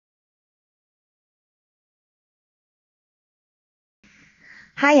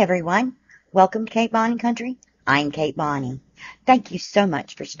Hi everyone, welcome to Kate Bonnie Country. I'm Kate Bonnie. Thank you so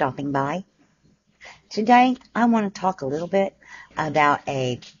much for stopping by. Today I want to talk a little bit about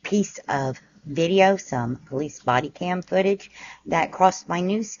a piece of video, some police body cam footage that crossed my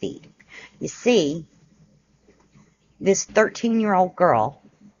news feed. You see, this 13-year-old girl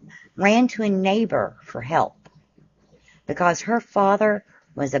ran to a neighbor for help because her father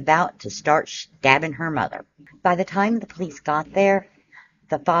was about to start stabbing her mother. By the time the police got there,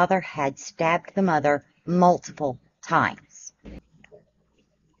 the father had stabbed the mother multiple times.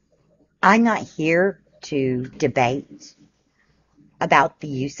 I'm not here to debate about the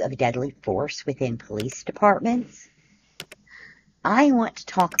use of deadly force within police departments. I want to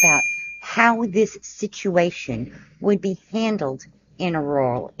talk about how this situation would be handled in a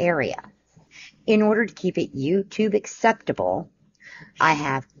rural area. In order to keep it YouTube acceptable, I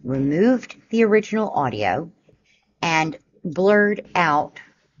have removed the original audio and blurred out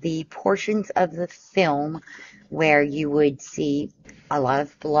the portions of the film where you would see a lot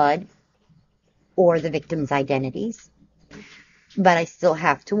of blood or the victims' identities. But I still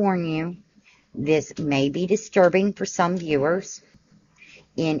have to warn you, this may be disturbing for some viewers.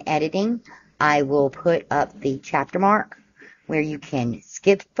 In editing, I will put up the chapter mark where you can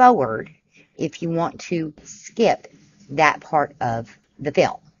skip forward if you want to skip that part of the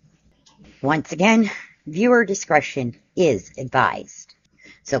film. Once again, viewer discretion is advised.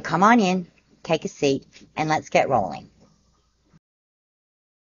 So come on in, take a seat, and let's get rolling.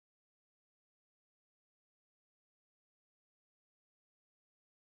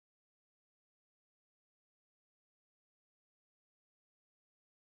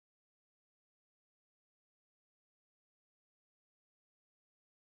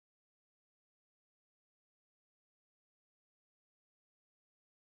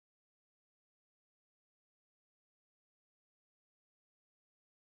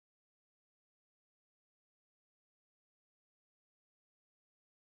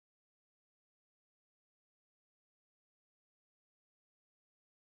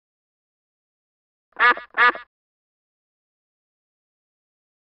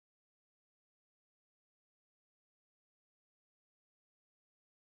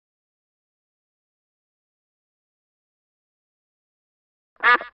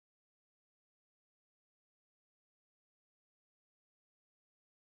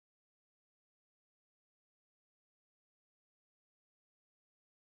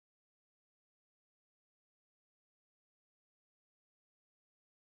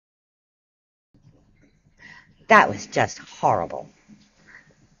 That was just horrible.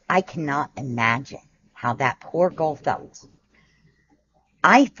 I cannot imagine how that poor girl felt.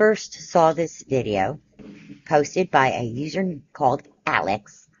 I first saw this video posted by a user called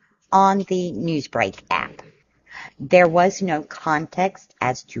Alex on the Newsbreak app. There was no context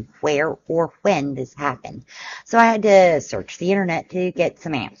as to where or when this happened, so I had to search the internet to get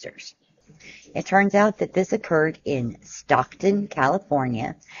some answers. It turns out that this occurred in Stockton,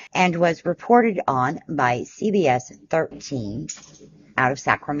 California, and was reported on by CBS 13 out of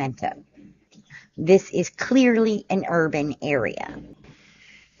Sacramento. This is clearly an urban area.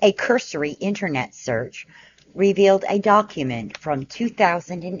 A cursory internet search revealed a document from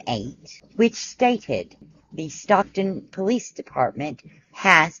 2008 which stated the Stockton Police Department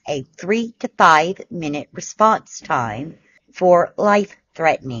has a 3 to 5 minute response time for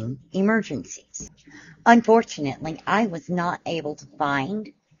life-threatening emergencies. Unfortunately, I was not able to find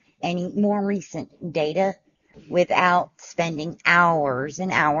any more recent data without spending hours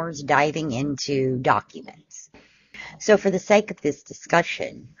and hours diving into documents. So for the sake of this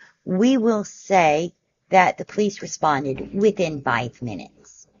discussion, we will say that the police responded within 5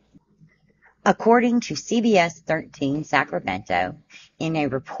 minutes. According to CBS 13 Sacramento, in a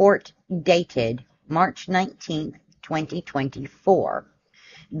report dated March 19, 2024,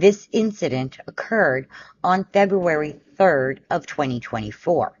 this incident occurred on February 3rd of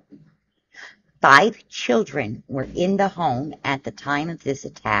 2024. 5 children were in the home at the time of this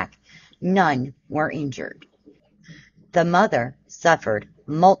attack. None were injured. The mother suffered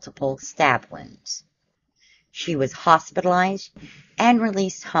multiple stab wounds. She was hospitalized and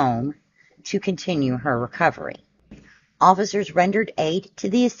released home to continue her recovery. Officers rendered aid to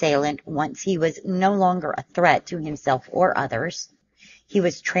the assailant once he was no longer a threat to himself or others. He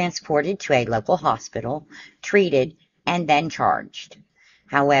was transported to a local hospital, treated, and then charged.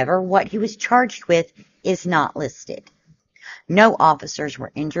 However, what he was charged with is not listed. No officers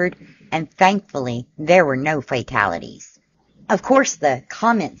were injured, and thankfully, there were no fatalities. Of course, the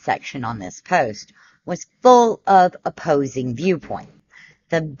comment section on this post was full of opposing viewpoints.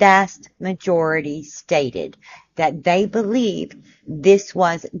 the vast majority stated that they believe this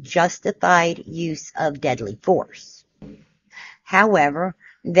was justified use of deadly force. However,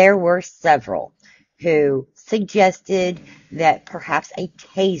 there were several who suggested that perhaps a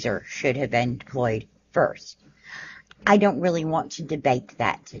taser should have been deployed first. I don't really want to debate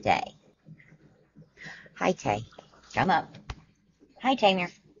that today. Hi, Tay. Come up. Hi, Tamir.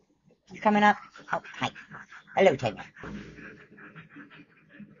 You coming up? Oh, hi. Hello, Tamir.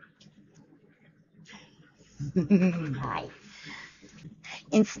 Hi.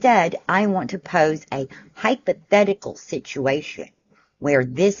 Instead, I want to pose a hypothetical situation where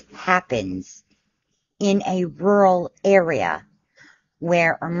this happens in a rural area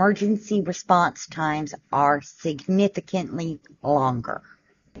where emergency response times are significantly longer.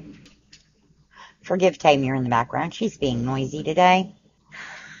 Forgive Tamir in the background. She's being noisy today.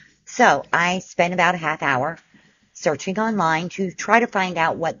 So I spent about a half hour searching online to try to find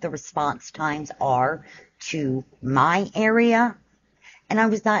out what the response times are to my area, and I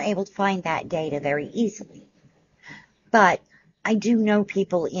was not able to find that data very easily. But I do know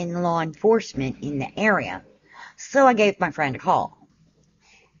people in law enforcement in the area, so I gave my friend a call.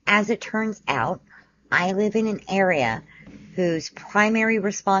 As it turns out, I live in an area whose primary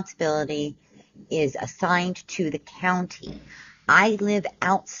responsibility is assigned to the county. I live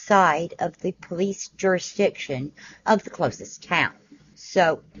outside of the police jurisdiction of the closest town.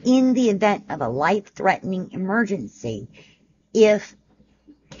 So in the event of a life-threatening emergency, if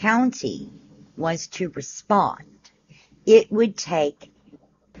county was to respond, it would take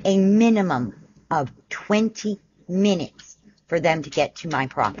a minimum of 20 minutes for them to get to my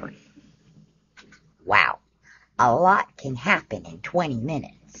property. Wow, a lot can happen in 20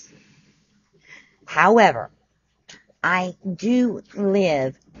 minutes. However, I do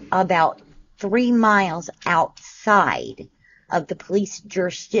live about 3 miles outside of the police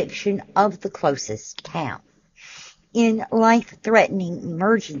jurisdiction of the closest town. In life-threatening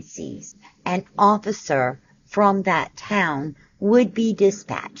emergencies, an officer from that town would be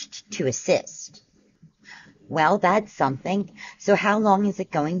dispatched to assist. Well, that's something. So how long is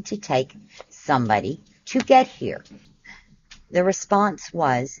it going to take somebody to get here? The response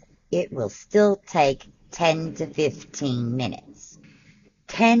was, it will still take 10 to 15 minutes.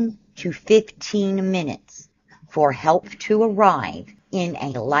 10 to 15 minutes for help to arrive in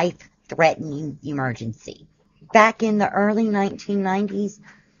a life-threatening emergency. Back in the early 1990s,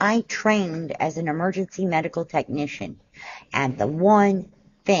 I trained as an emergency medical technician, and the one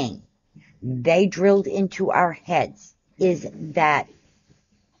thing they drilled into our heads is that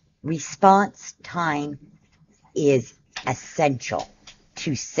response time is essential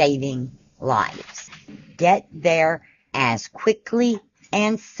to saving lives. Get there as quickly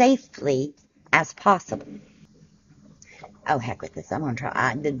and safely as possible. Oh, heck with this. I'm going to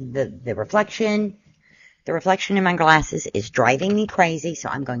try. The reflection in my glasses is driving me crazy, so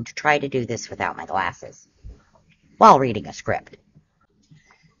I'm going to try to do this without my glasses while reading a script.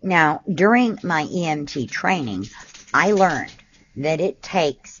 Now, during my EMT training, I learned that it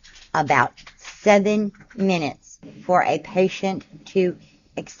takes about 7 minutes for a patient to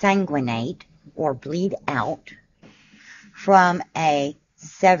exsanguinate or bleed out from a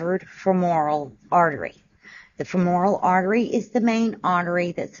severed femoral artery. The femoral artery is the main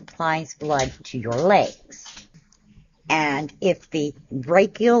artery that supplies blood to your legs. And if the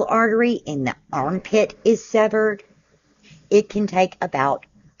brachial artery in the armpit is severed, it can take about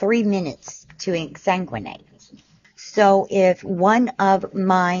 3 minutes to exsanguinate. So if one of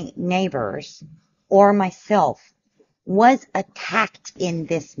my neighbors or myself was attacked in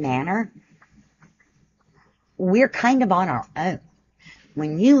this manner, we're kind of on our own.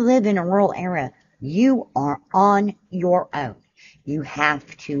 When you live in a rural area, you are on your own. You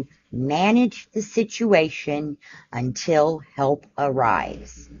have to manage the situation until help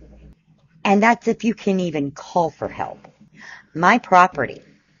arrives. And that's if you can even call for help. My property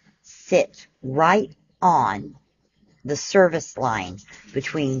sits right on the service line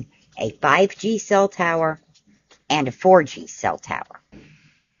between a 5G cell tower and a 4G cell tower.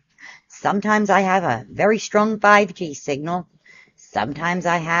 Sometimes I have a very strong 5G signal. Sometimes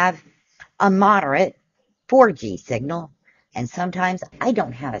I have a moderate 4G signal. And sometimes I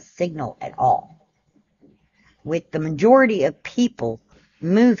don't have a signal at all. With the majority of people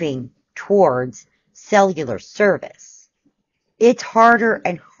moving towards cellular service, it's harder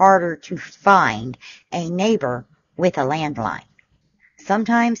and harder to find a neighbor with a landline.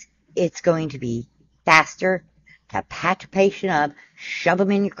 Sometimes it's going to be faster to patch a patient up, shove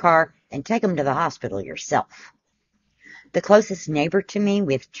them in your car, and take them to the hospital yourself. The closest neighbor to me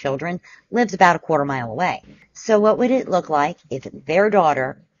with children lives about a quarter mile away. So what would it look like if their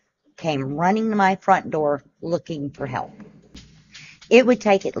daughter came running to my front door looking for help? It would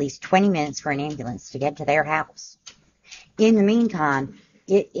take at least 20 minutes for an ambulance to get to their house. In the meantime,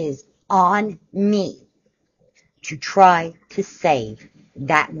 it is on me to try to save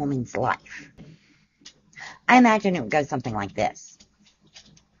that woman's life. I imagine it would go something like this.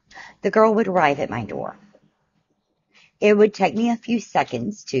 The girl would arrive at my door. It would take me a few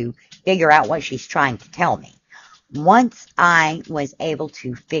seconds to figure out what she's trying to tell me. Once I was able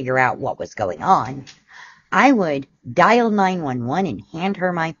to figure out what was going on, I would dial 911 and hand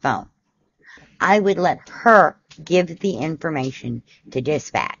her my phone. I would let her give the information to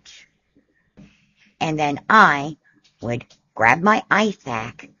dispatch. And then I would grab my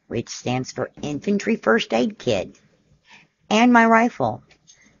IFAK, which stands for Infantry First Aid Kit, and my rifle,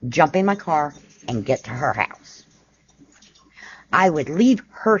 jump in my car, and get to her house. I would leave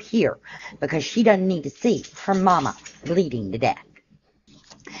her here because she doesn't need to see her mama bleeding to death.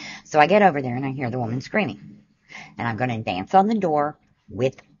 So I get over there and I hear the woman screaming. And I'm going to dance on the door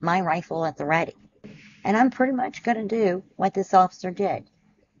with my rifle at the ready. And I'm pretty much going to do what this officer did.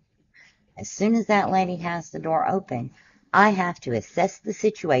 As soon as that lady has the door open, I have to assess the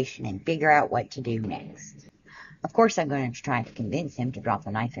situation and figure out what to do next. Of course, I'm going to try to convince him to drop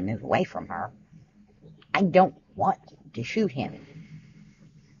the knife and move away from her. I don't want to shoot him,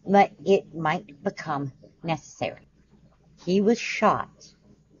 but it might become necessary. He was shot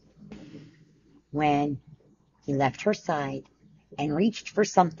when he left her side and reached for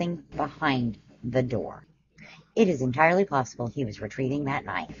something behind the door. It is entirely possible he was retrieving that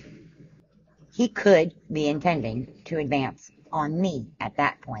knife. He could be intending to advance on me at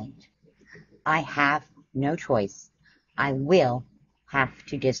that point. I have no choice. I will have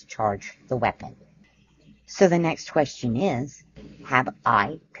to discharge the weapon. So the next question is, have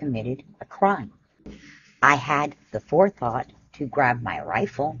I committed a crime? I had the forethought to grab my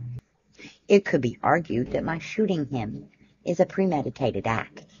rifle. It could be argued that my shooting him is a premeditated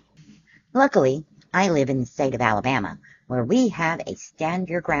act. Luckily, I live in the state of Alabama, where we have a stand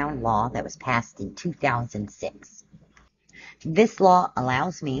your ground law that was passed in 2006. This law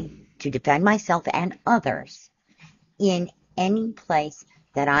allows me to defend myself and others in any place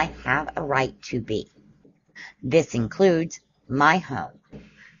that I have a right to be. This includes my home,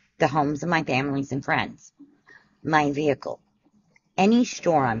 the homes of my families and friends, my vehicle, any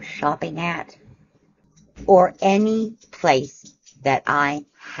store I'm shopping at, or any place that I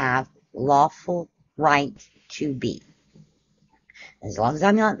have lawful right to be. As long as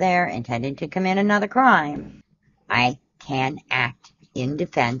I'm not there intending to commit another crime, I can act in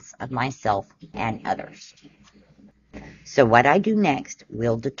defense of myself and others. So what I do next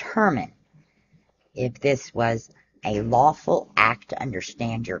will determine if this was a lawful act to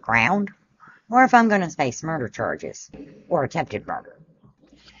understand your ground, or if I'm going to face murder charges or attempted murder.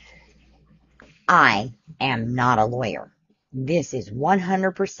 I am not a lawyer. This is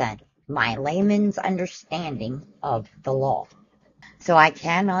 100% my layman's understanding of the law. So I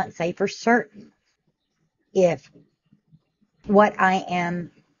cannot say for certain if what I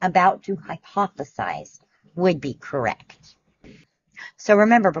am about to hypothesize would be correct. So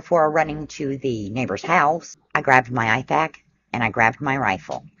remember, before running to the neighbor's house, I grabbed my IFAK and I grabbed my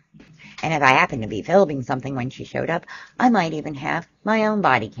rifle. And if I happened to be filming something when she showed up, I might even have my own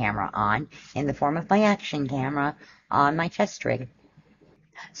body camera on in the form of my action camera on my chest rig.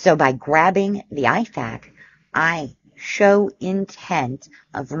 So by grabbing the IFAK, I show intent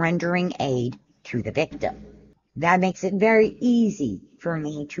of rendering aid to the victim. That makes it very easy for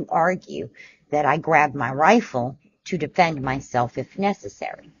me to argue that I grabbed my rifle to defend myself if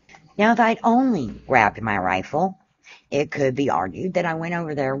necessary. Now, if I'd only grabbed my rifle, it could be argued that I went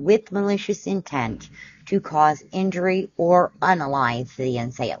over there with malicious intent to cause injury or unalive the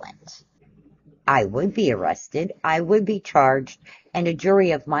assailant. I would be arrested, I would be charged, and a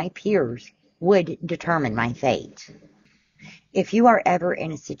jury of my peers would determine my fate. If you are ever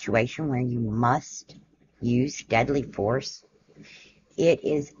in a situation where you must use deadly force, it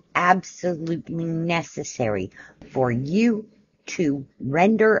is absolutely necessary for you to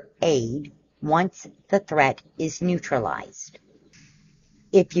render aid once the threat is neutralized.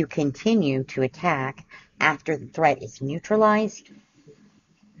 If you continue to attack after the threat is neutralized,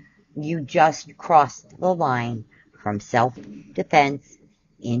 you just crossed the line from self-defense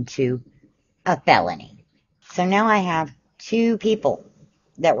into a felony. So now I have 2 people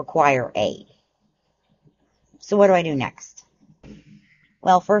that require aid. So what do I do next?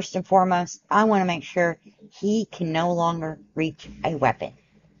 Well, first and foremost, I want to make sure he can no longer reach a weapon.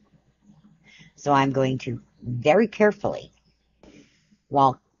 So I'm going to very carefully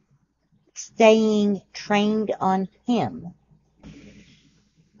while staying trained on him.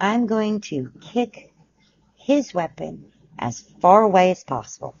 I'm going to kick his weapon as far away as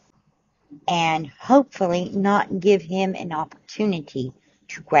possible and hopefully not give him an opportunity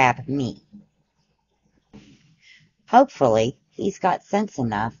to grab me. Hopefully, he's got sense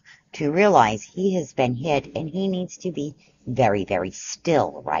enough to realize he has been hit and he needs to be very, very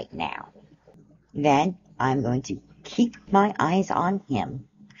still right now. Then I'm going to keep my eyes on him.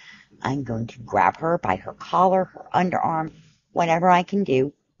 I'm going to grab her by her collar, her underarm, whatever I can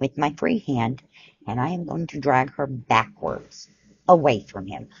do with my free hand, and I am going to drag her backwards, away from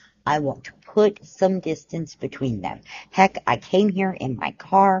him. I want to put some distance between them. Heck, I came here in my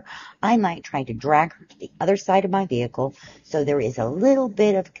car. I might try to drag her to the other side of my vehicle so there is a little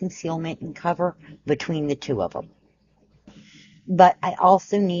bit of concealment and cover between the two of them. But I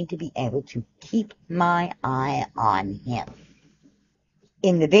also need to be able to keep my eye on him.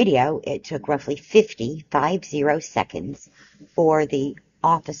 In the video, it took roughly 50 seconds for the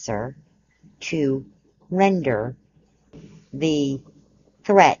officer to render the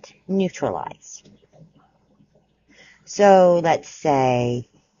threat neutralized. So let's say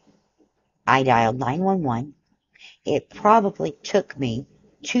I dialed 911. It probably took me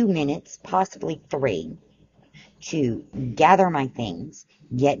 2 minutes, possibly 3, to gather my things,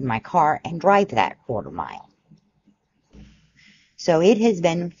 get in my car, and drive that quarter mile. So it has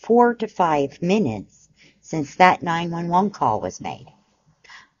been 4 to 5 minutes since that 911 call was made.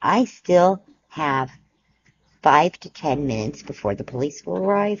 I still have 5 to 10 minutes before the police will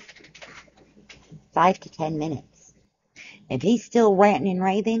arrive. 5 to 10 minutes. If he's still ranting and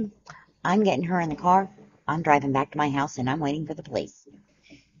raving, I'm getting her in the car, I'm driving back to my house, and I'm waiting for the police.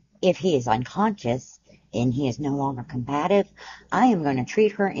 If he is unconscious and he is no longer combative, I am going to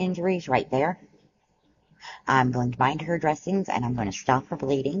treat her injuries right there. I'm going to bind her dressings, and I'm going to stop her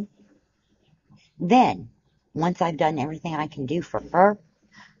bleeding. Then, once I've done everything I can do for her,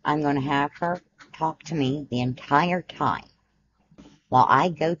 I'm going to have her talk to me the entire time while I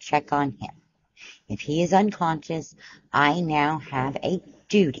go check on him. If he is unconscious, I now have a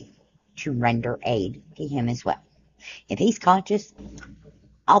duty to render aid to him as well. If he's conscious,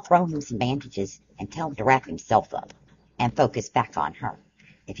 I'll throw him some bandages and tell him to wrap himself up and focus back on her.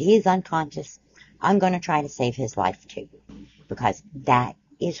 If he is unconscious, I'm going to try to save his life too, because that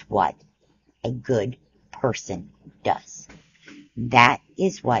is what a good person does. That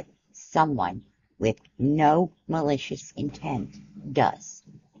is what someone with no malicious intent does.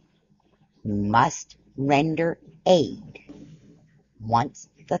 You must render aid once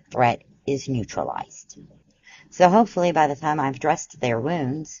the threat is neutralized. So hopefully by the time I've dressed their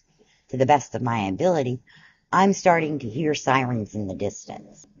wounds, to the best of my ability, I'm starting to hear sirens in the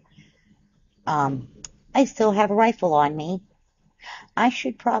distance. I still have a rifle on me. I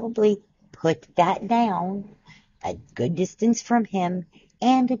should probably put that down a good distance from him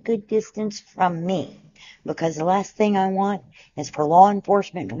and a good distance from me, because the last thing I want is for law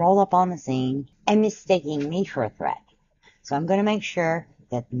enforcement to roll up on the scene and mistaking me for a threat. So I'm going to make sure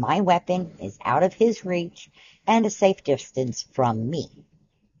that my weapon is out of his reach and a safe distance from me.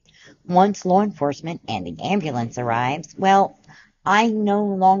 Once law enforcement and the ambulance arrives, well, I no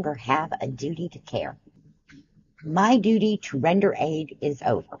longer have a duty to care. My duty to render aid is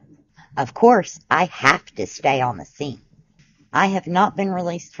over. Of course, I have to stay on the scene. I have not been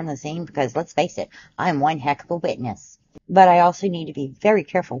released from the scene because, let's face it, I'm one heck of a witness. But I also need to be very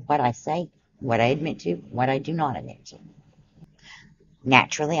careful what I say, what I admit to, what I do not admit to.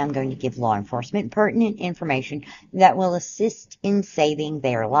 Naturally, I'm going to give law enforcement pertinent information that will assist in saving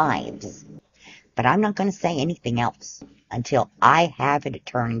their lives. But I'm not going to say anything else until I have an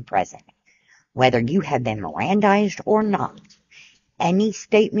attorney present. Whether you have been Mirandized or not, any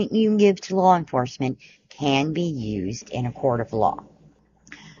statement you give to law enforcement can be used in a court of law.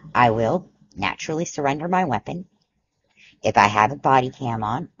 I will naturally surrender my weapon. If I have a body cam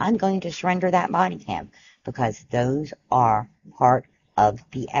on, I'm going to surrender that body cam because those are part of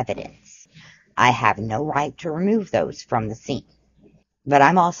the evidence. I have no right to remove those from the scene. But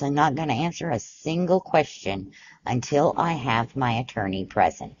I'm also not going to answer a single question until I have my attorney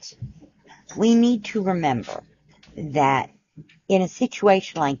present. We need to remember that in a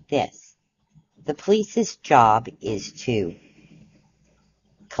situation like this, the police's job is to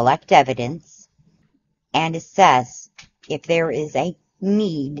collect evidence and assess if there is a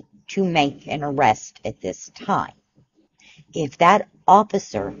need to make an arrest at this time. If that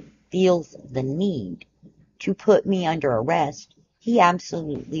officer feels the need to put me under arrest, he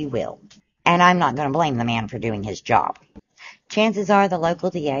absolutely will. And I'm not going to blame the man for doing his job. chances are the local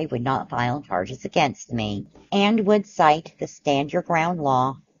DA would not file charges against me and would cite the stand your ground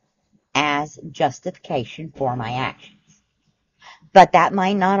law as justification for my actions. But that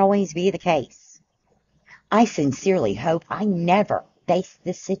might not always be the case. I sincerely hope I never face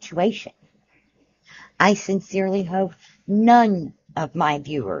this situation. I sincerely hope none of my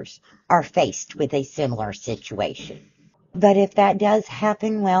viewers are faced with a similar situation. But if that does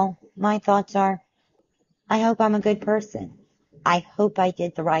happen, well, my thoughts are, I hope I'm a good person. I hope I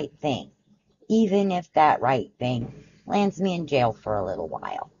did the right thing, even if that right thing lands me in jail for a little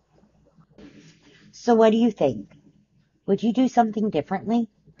while. So what do you think? Would you do something differently?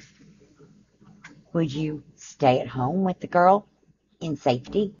 Would you stay at home with the girl in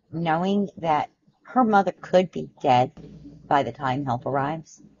safety, knowing that her mother could be dead by the time help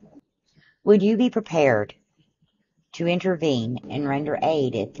arrives? Would you be prepared to intervene and render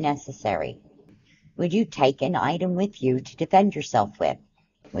aid if necessary? Would you take an item with you to defend yourself with?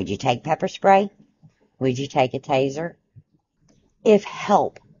 Would you take pepper spray? Would you take a taser? If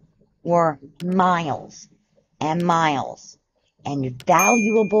help were miles and miles and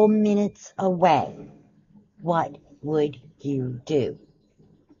valuable minutes away, what would you do?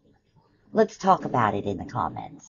 Let's talk about it in the comments.